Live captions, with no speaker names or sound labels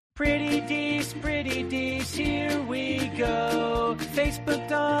Pretty Dees, here we go.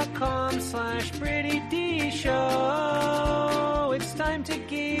 Facebook.com/Pretty Dees Show. It's time to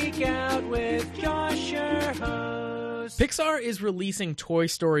geek out with Josh, your host. Pixar is releasing Toy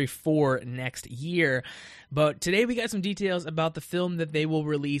Story 4 next year, but today we got some details about the film that they will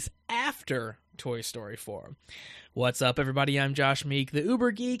release after Toy Story 4. What's up, everybody? I'm Josh Meek, the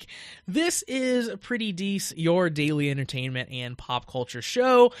Uber Geek. This is Pretty Dees, your daily entertainment and pop culture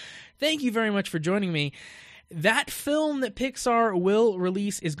show. Thank you very much for joining me. That film that Pixar will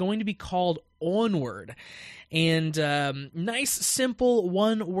release is going to be called Onward. And nice, simple,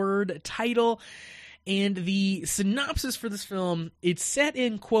 one-word title. And the synopsis for this film, it's set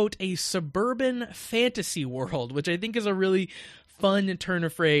in, quote, a suburban fantasy world, which I think is a really fun turn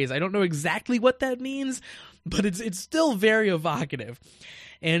of phrase. I don't know exactly what that means, but it's still very evocative.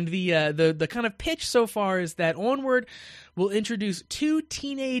 And the kind of pitch so far is that Onward will introduce two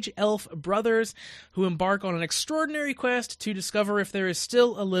teenage elf brothers who embark on an extraordinary quest to discover if there is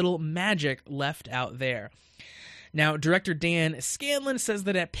still a little magic left out there. Now, director Dan Scanlon says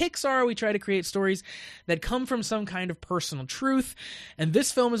that at Pixar, we try to create stories that come from some kind of personal truth, and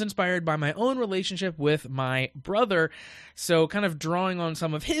this film is inspired by my own relationship with my brother, so kind of drawing on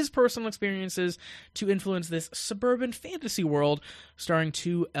some of his personal experiences to influence this suburban fantasy world starring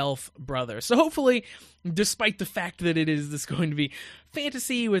two elf brothers. So hopefully, despite the fact that it is this going to be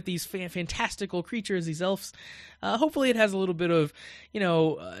fantasy with these fantastical creatures, these elves, hopefully it has a little bit of,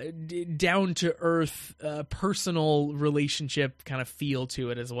 down-to-earth, personal relationship kind of feel to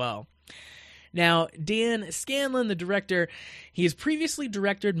it as well. Now, Dan Scanlon, the director, he has previously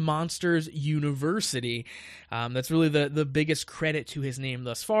directed Monsters University. That's really the biggest credit to his name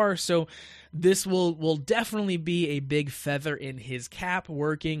thus far, so this will definitely be a big feather in his cap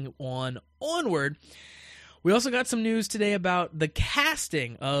working on Onward. We also got some news today about the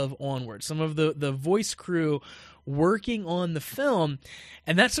casting of Onward, some of the voice crew working on the film,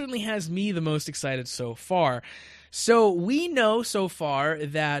 and that certainly has me the most excited so far. So we know so far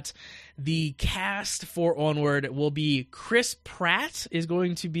that the cast for Onward will be Chris Pratt is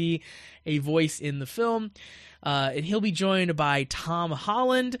going to be a voice in the film, and he'll be joined by Tom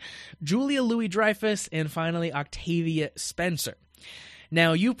Holland, Julia Louis-Dreyfus, and finally Octavia Spencer.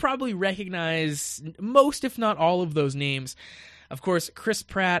 Now, you probably recognize most, if not all, of those names. Of course, Chris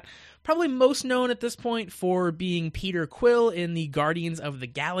Pratt, probably most known at this point for being Peter Quill in the Guardians of the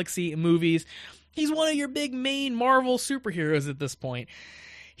Galaxy movies. He's one of your big main Marvel superheroes at this point.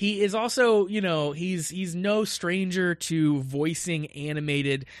 He is also, he's no stranger to voicing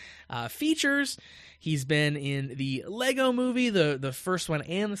animated features. He's been in the Lego movie, the first one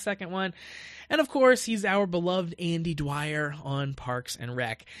and the second one. And of course, he's our beloved Andy Dwyer on Parks and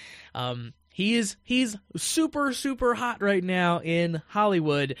Rec. He's super, super hot right now in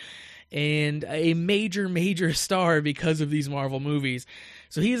Hollywood and a major, major star because of these Marvel movies.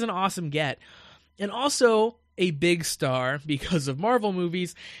 So he's an awesome get. And also a big star because of Marvel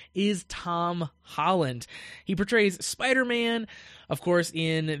movies is Tom Holland. He portrays Spider-Man, of course,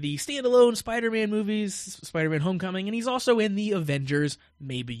 in the standalone Spider-Man movies, Spider-Man Homecoming, and he's also in the Avengers.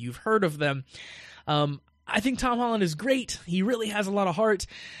 Maybe you've heard of them. I think Tom Holland is great. He really has a lot of heart,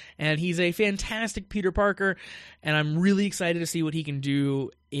 and he's a fantastic Peter Parker, and I'm really excited to see what he can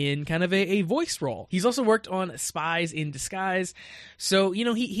do in kind of a voice role. He's also worked on Spies in Disguise, so,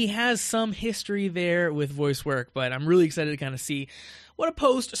 he has some history there with voice work, but I'm really excited to kind of see what a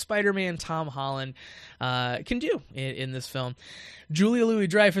post-Spider-Man Tom Holland can do in this film. Julia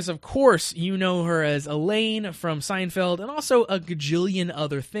Louis-Dreyfus, of course, you know her as Elaine from Seinfeld and also a gajillion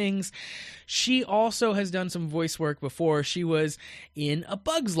other things. She also has done some voice work before. She was in A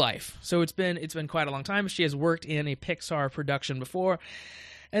Bug's Life, so it's been quite a long time. She has worked in a Pixar production before.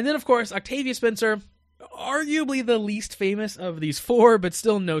 And then, of course, Octavia Spencer, arguably the least famous of these four, but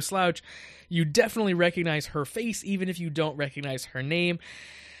still no slouch. You definitely recognize her face, even if you don't recognize her name.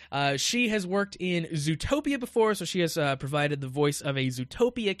 She has worked in Zootopia before, so she has provided the voice of a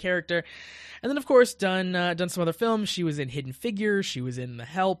Zootopia character. And then, of course, done some other films. She was in Hidden Figures. She was in The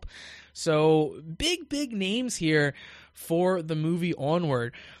Help. So big names here for the movie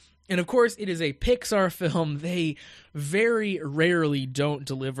Onward. And, of course, it is a Pixar film. They very rarely don't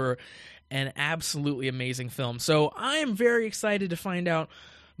deliver an absolutely amazing film. So I am very excited to find out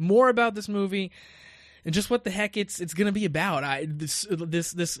more about this movie and just what the heck it's going to be about.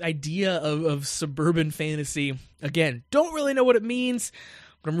 This idea of suburban fantasy, again, don't really know what it means,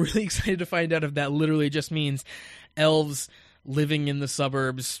 but I'm really excited to find out if that literally just means elves living in the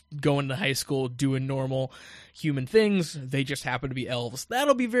suburbs, going to high school, doing normal human things. They just happen to be elves.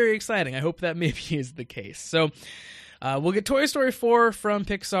 That'll be very exciting. I hope that maybe is the case. So We'll get Toy Story 4 from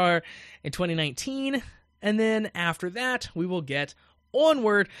Pixar in 2019, and then after that, we will get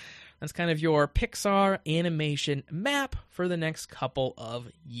Onward. That's kind of your Pixar animation map for the next couple of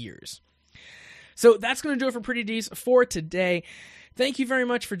years. So that's going to do it for Pretty Dees for today. Thank you very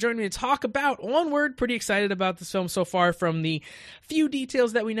much for joining me to talk about Onward. Pretty excited about this film so far from the few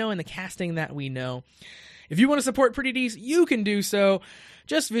details that we know and the casting that we know. If you want to support Pretty Dees, you can do so.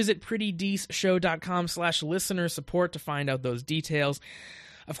 Just visit prettydeeshow.com/listener support to find out those details.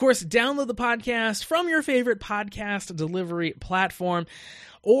 Of course, download the podcast from your favorite podcast delivery platform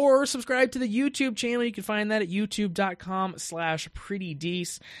or subscribe to the YouTube channel. You can find that at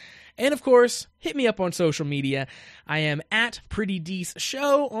youtube.com/prettydees. And of course, hit me up on social media. I am at Pretty Dees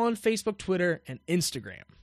Show on Facebook, Twitter, and Instagram.